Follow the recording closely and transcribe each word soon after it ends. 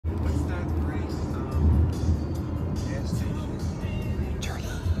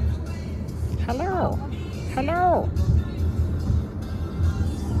Hello. Hello.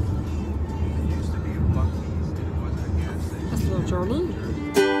 Hello, Jolie.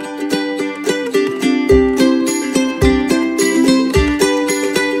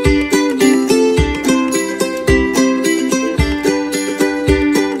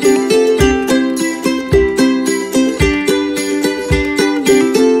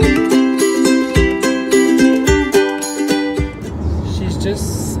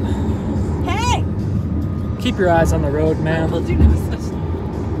 Keep your eyes on the road, man.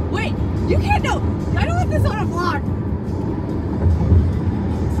 Wait, you can't know. I don't want this on a vlog.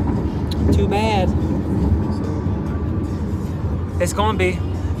 Too bad. It's gonna be.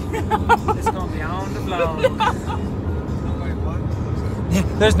 It's gonna be on the vlog.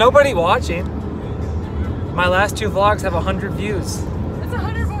 There's nobody watching. My last 2 vlogs have 100 views. That's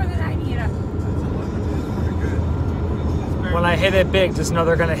 100 more than I need. When I hit it big, just know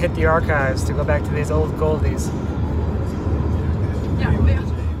they're gonna hit the archives to go back to these old goldies. Yeah,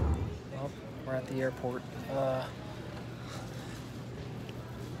 well, we're at the airport.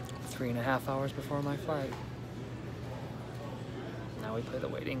 3.5 hours before my flight. Now we play the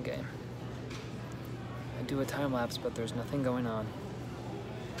waiting game. I do a time lapse, but there's nothing going on.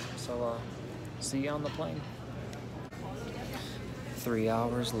 So, see you on the plane. 3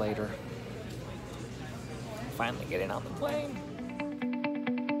 hours later. Finally getting on the plane.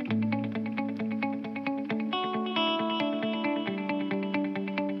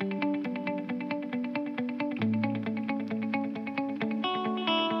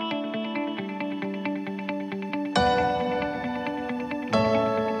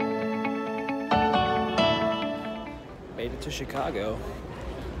 Made it to Chicago.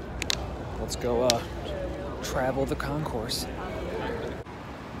 Let's go travel the concourse.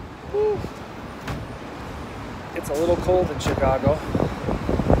 Woo. It's a little cold in Chicago.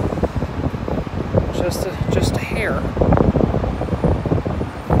 Just a hair.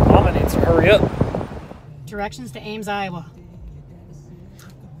 Mama needs to hurry up. Directions to Ames, Iowa.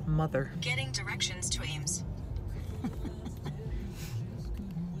 Mother. Getting directions to Ames.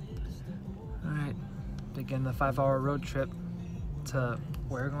 Alright. Begin the 5-hour road trip to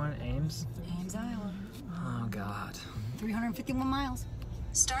where going? Ames? Ames, Iowa. Oh God. 351 miles.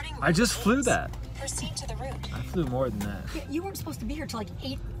 Starting I just flew that. Proceed to the route. I flew more than that. Yeah, you weren't supposed to be here till like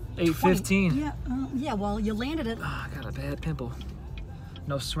 8:15. Yeah, yeah. Well, you landed it. Oh, I got a bad pimple.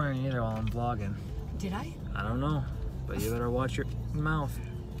 No swearing either while I'm vlogging. Did I? I don't know, but you better watch your mouth.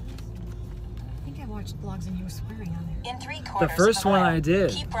 I think I watched vlogs and you were swearing on there. In 3/4 The first one I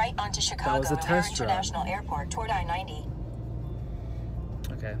did. Keep right onto Chicago was a test drive. International Airport toward I-90.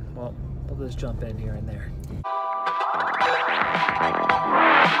 Okay, well, we'll just jump in here and there.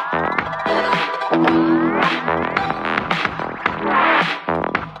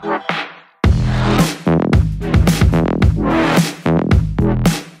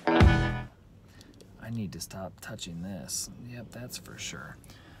 I need to stop touching this. Yep, that's for sure.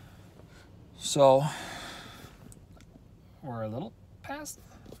 So, we're a little past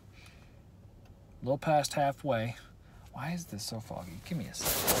halfway. Why is this so foggy? Give me a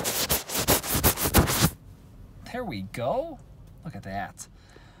second. There we go. Look at that.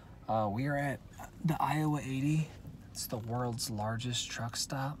 We are at the Iowa 80. It's the world's largest truck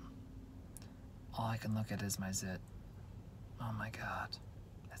stop. All I can look at is my zit. Oh my God,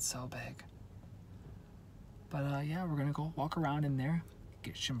 it's so big. But yeah, we're gonna go walk around in there,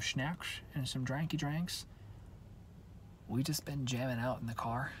 get some snacks and some dranky drinks. We just been jamming out in the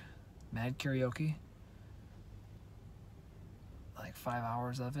car, mad karaoke. Like 5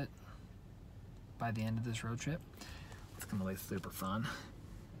 hours of it by the end of this road trip. It's gonna be super fun.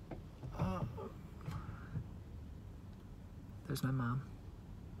 There's my mom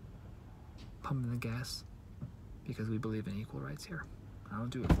pumping the gas because we believe in equal rights here. I don't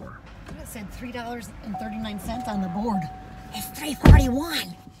do it for her. It said $3.39 on the board. It's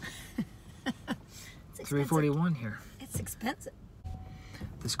 $3.41. $3.41 here. It's expensive.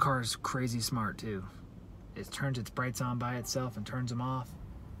 This car is crazy smart too. It turns its brights on by itself and turns them off.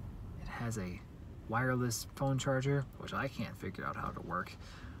 It has a wireless phone charger, which I can't figure out how to work.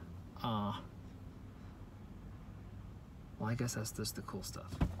 Well, I guess that's just the cool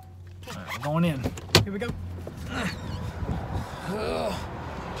stuff. All right, we're going in. Here we go.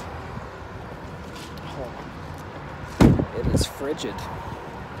 It is frigid.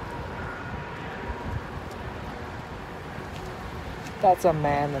 That's a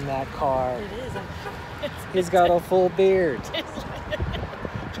man in that car. It is. He's got a full beard. I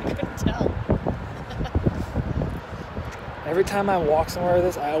couldn't tell. Every time I walk somewhere with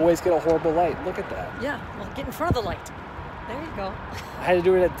this, I always get a horrible light. Look at that. Yeah, well, get in front of the light. There you go. I had to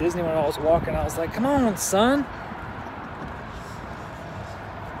do it at Disney when I was walking. I was like, come on, son.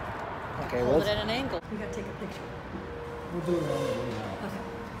 Okay, Hold it at an angle. We gotta take a picture. we'll do it on the way out. Okay.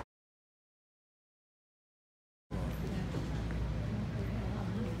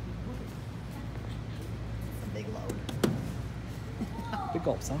 It's a big load. Big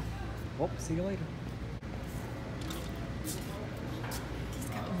gulps, huh? Well, see you later. He's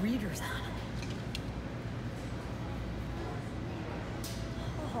got readers on him.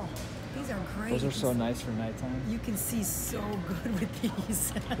 Oh, these are great. Those are so nice for nighttime. You can see so good with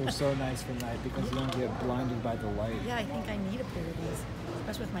these. They're so nice for night because you don't get blinded by the light. Yeah, I think I need a pair of these,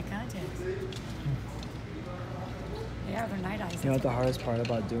 especially with my contacts. Yeah, they're night eyes. You know what the hardest part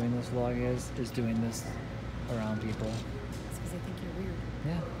about doing this vlog is doing this around people. It's because they think you're weird.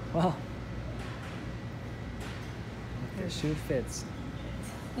 Yeah, well, if the shoe fits.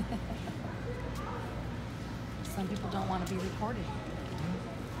 Some people don't want to be recorded.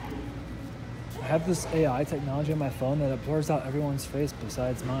 I have this AI technology on my phone that blurs out everyone's face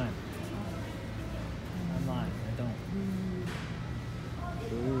besides mine. I'm lying, I don't.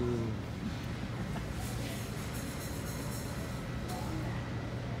 Ooh.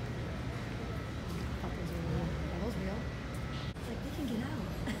 I thought those were real. Are those real? Like, they can get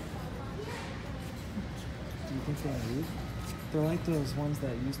out. Do you think they move? They're like those ones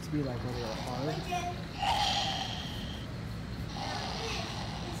that used to be like really hard.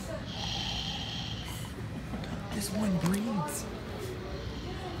 This one breathes.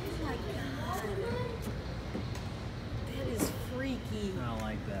 Oh my god. That is freaky. I don't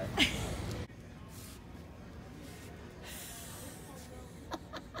like that.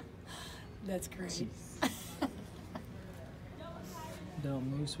 That's crazy. Don't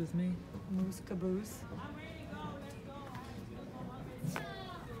moose with me. Moose caboose.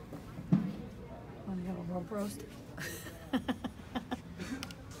 Want to have a rope roast? That's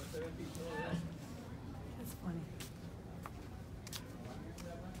funny.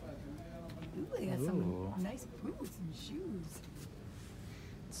 Ooh, they got Ooh. some nice boots and shoes.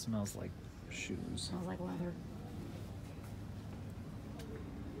 It smells like shoes. Smells like leather.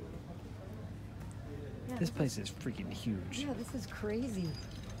 Yeah, This place is freaking huge. Yeah, this is crazy.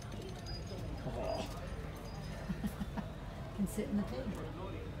 Oh. Can sit in the pig.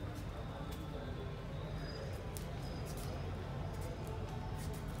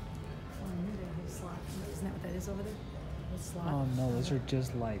 Oh, I knew they had a slot. Isn't that what that is over there? A slot? Oh no, those are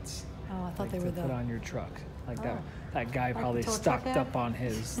just lights. Oh, I thought Like they to were the. put on your truck. Like Oh. that guy the probably tow truck stocked guy? up on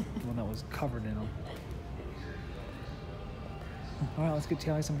his one that was covered in them. All right, let's get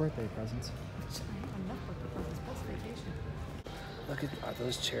Tallys some birthday presents. I have enough for this best vacation. Look at, are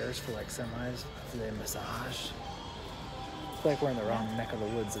those chairs for like semis? Do they massage? I feel like we're in the wrong neck of the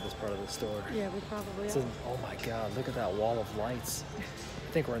woods at this part of the store. Yeah, we probably This are. is, oh my God, look at that wall of lights.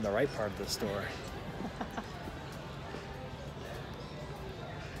 I think we're in the right part of the store.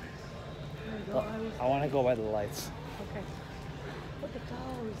 There you go. Well, I want to go by the lights. Okay. Look at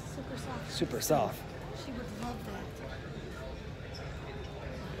those. Super soft. Super soft. She would love that.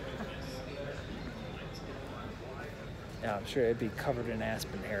 Yeah, I'm sure it'd be covered in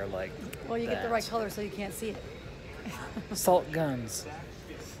aspen hair like Well, you get the that. right color so you can't see it. Salt guns.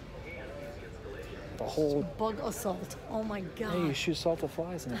 The whole. Bug assault. Oh my god. Hey, you shoot salt at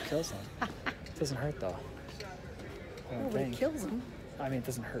flies and it kills them. It doesn't hurt though. I Oh, don't but it think. kills them. I mean, it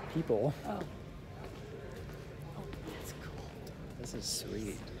doesn't hurt people. Oh. Oh, that's cool. This is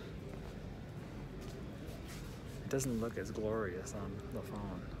sweet. It doesn't look as glorious on the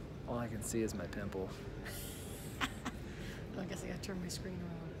phone. All I can see is my pimple. I guess I gotta turn my screen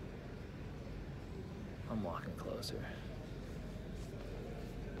around. I'm walking closer.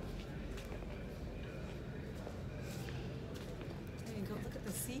 Hey, go look at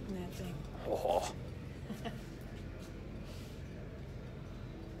the seat in that thing. Oh.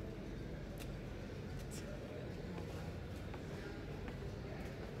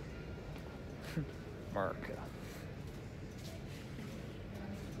 America.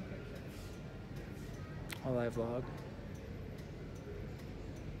 A live vlog.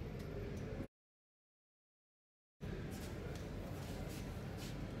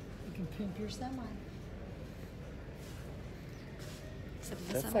 You can pimp your semi. Except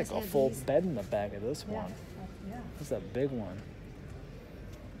the That's semis like a have full these. bed in the back of this Yeah. one. Yeah. That's a big one.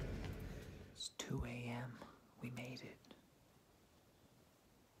 It's 2 a.m. We made it.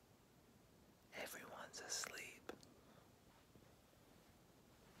 Everyone's asleep.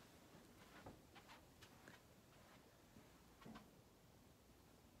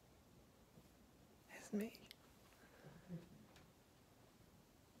 It's me.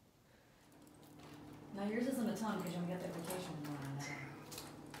 Yours isn't a ton because you'll get the vacation one.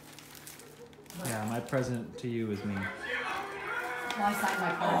 Yeah, my present to you is me. Well, I signed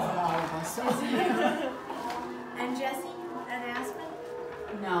my card for all of us. And Jesse and Aspen?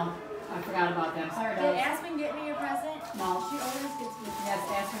 No, I forgot about them. Sorry, Did guys. Aspen get me a present? No. She always gets me. Yes,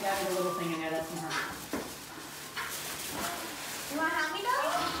 Aspen got me the little thing in there. That's from her. You want to help me though?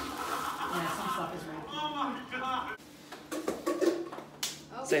 Yeah, some stuff is right.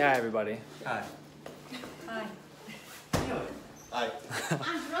 Say hi, everybody. Hi. Hi. Hi.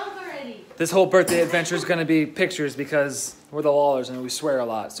 I'm drunk already. This whole birthday adventure is going to be pictures because we're the Lawlers and we swear a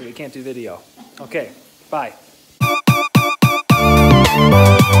lot, so we can't do video. Okay, bye.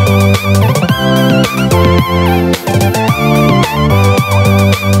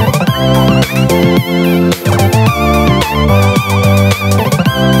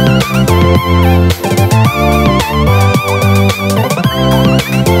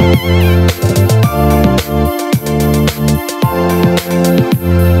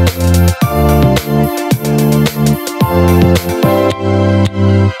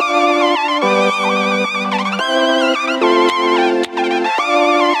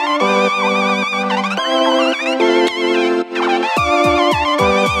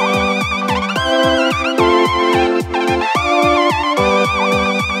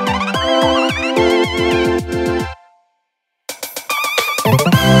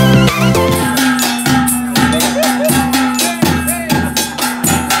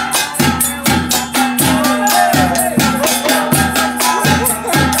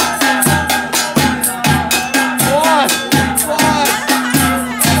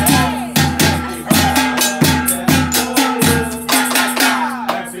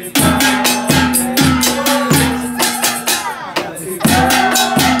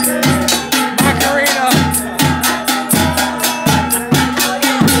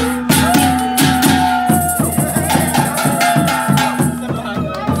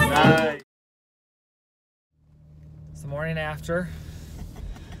 It's the morning after.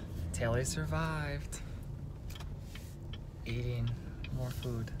 Tallys survived. Eating more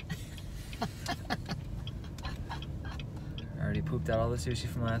food. I already pooped out all the sushi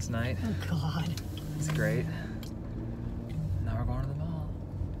from last night. Oh, God. It's great. Now we're going to the mall.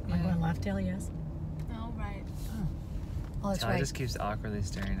 Am I going left, Tail? Yes? Oh, right. Oh, that's Tally right. just keeps awkwardly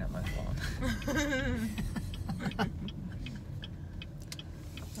staring at my phone.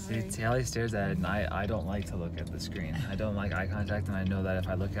 See, Tally stares at it, and I don't like to look at the screen. I don't like eye contact, and I know that if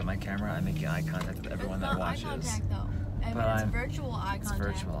I look at my camera, I'm making eye contact with everyone that watches. Eye contact, though. I mean, But it's virtual eye It's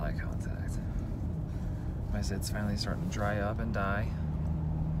contact. virtual eye contact. My zit's finally starting to dry up and die.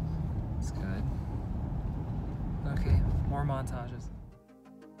 It's good. Okay, more montages.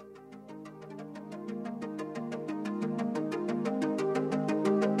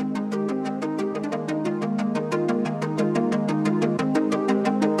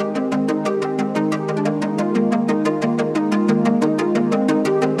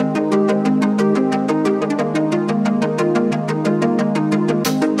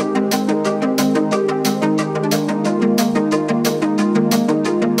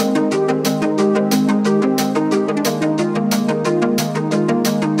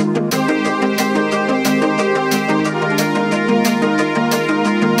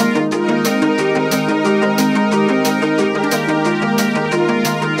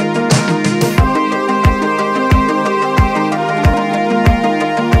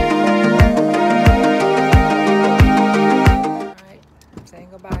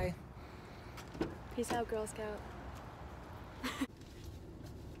 Goodbye. Peace out, Girl Scout.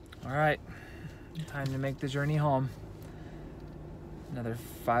 All right, time to make the journey home. Another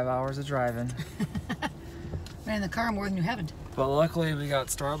 5 hours of driving. Ran in the car more than you haven't. But luckily we got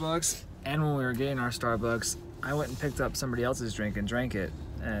Starbucks, and when we were getting our Starbucks, I went and picked up somebody else's drink and drank it,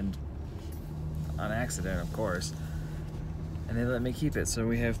 and on accident, of course. And they let me keep it, so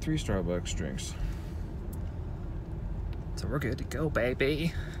we have 3 Starbucks drinks. So we're good to go,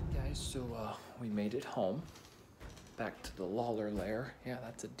 baby. Guys, so we made it home. Back to the Lawler lair. Yeah,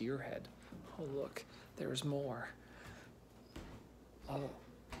 that's a deer head. Oh look, there's more. Oh,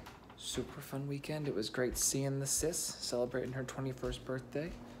 super fun weekend. It was great seeing the sis celebrating her 21st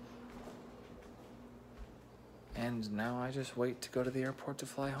birthday. And now I just wait to go to the airport to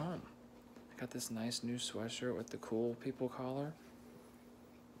fly home. I got this nice new sweatshirt with the cool people collar.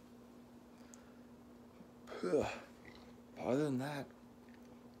 Ugh. Other than that,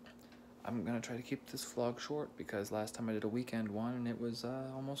 I'm gonna try to keep this vlog short because last time I did a weekend one and it was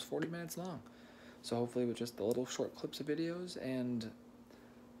almost 40 minutes long. So hopefully with just the little short clips of videos and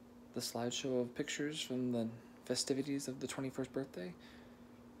the slideshow of pictures from the festivities of the 21st birthday,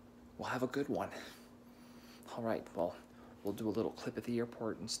 we'll have a good one. All right, well, we'll do a little clip at the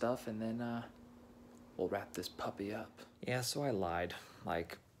airport and stuff, and then we'll wrap this puppy up. Yeah, so I lied.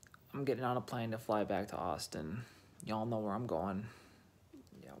 Like, I'm getting on a plane to fly back to Austin. Y'all know where I'm going.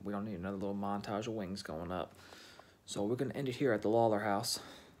 Yeah, we don't need another little montage of wings going up. So we're gonna end it here at the Lawler house.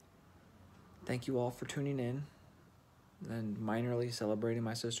 Thank you all for tuning in and minorly celebrating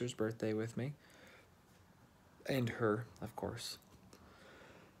my sister's birthday with me. And her, of course.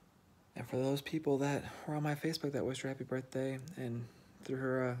 And for those people that were on my Facebook that wished her happy birthday and threw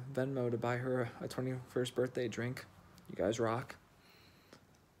her a Venmo to buy her a 21st birthday drink, you guys rock.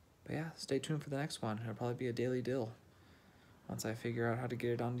 But yeah, stay tuned for the next one. It'll probably be a daily deal once I figure out how to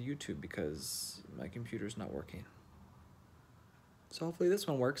get it onto YouTube because my computer's not working. So hopefully this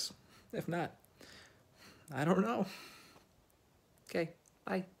one works. If not, I don't know. Okay,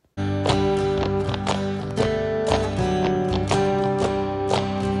 bye.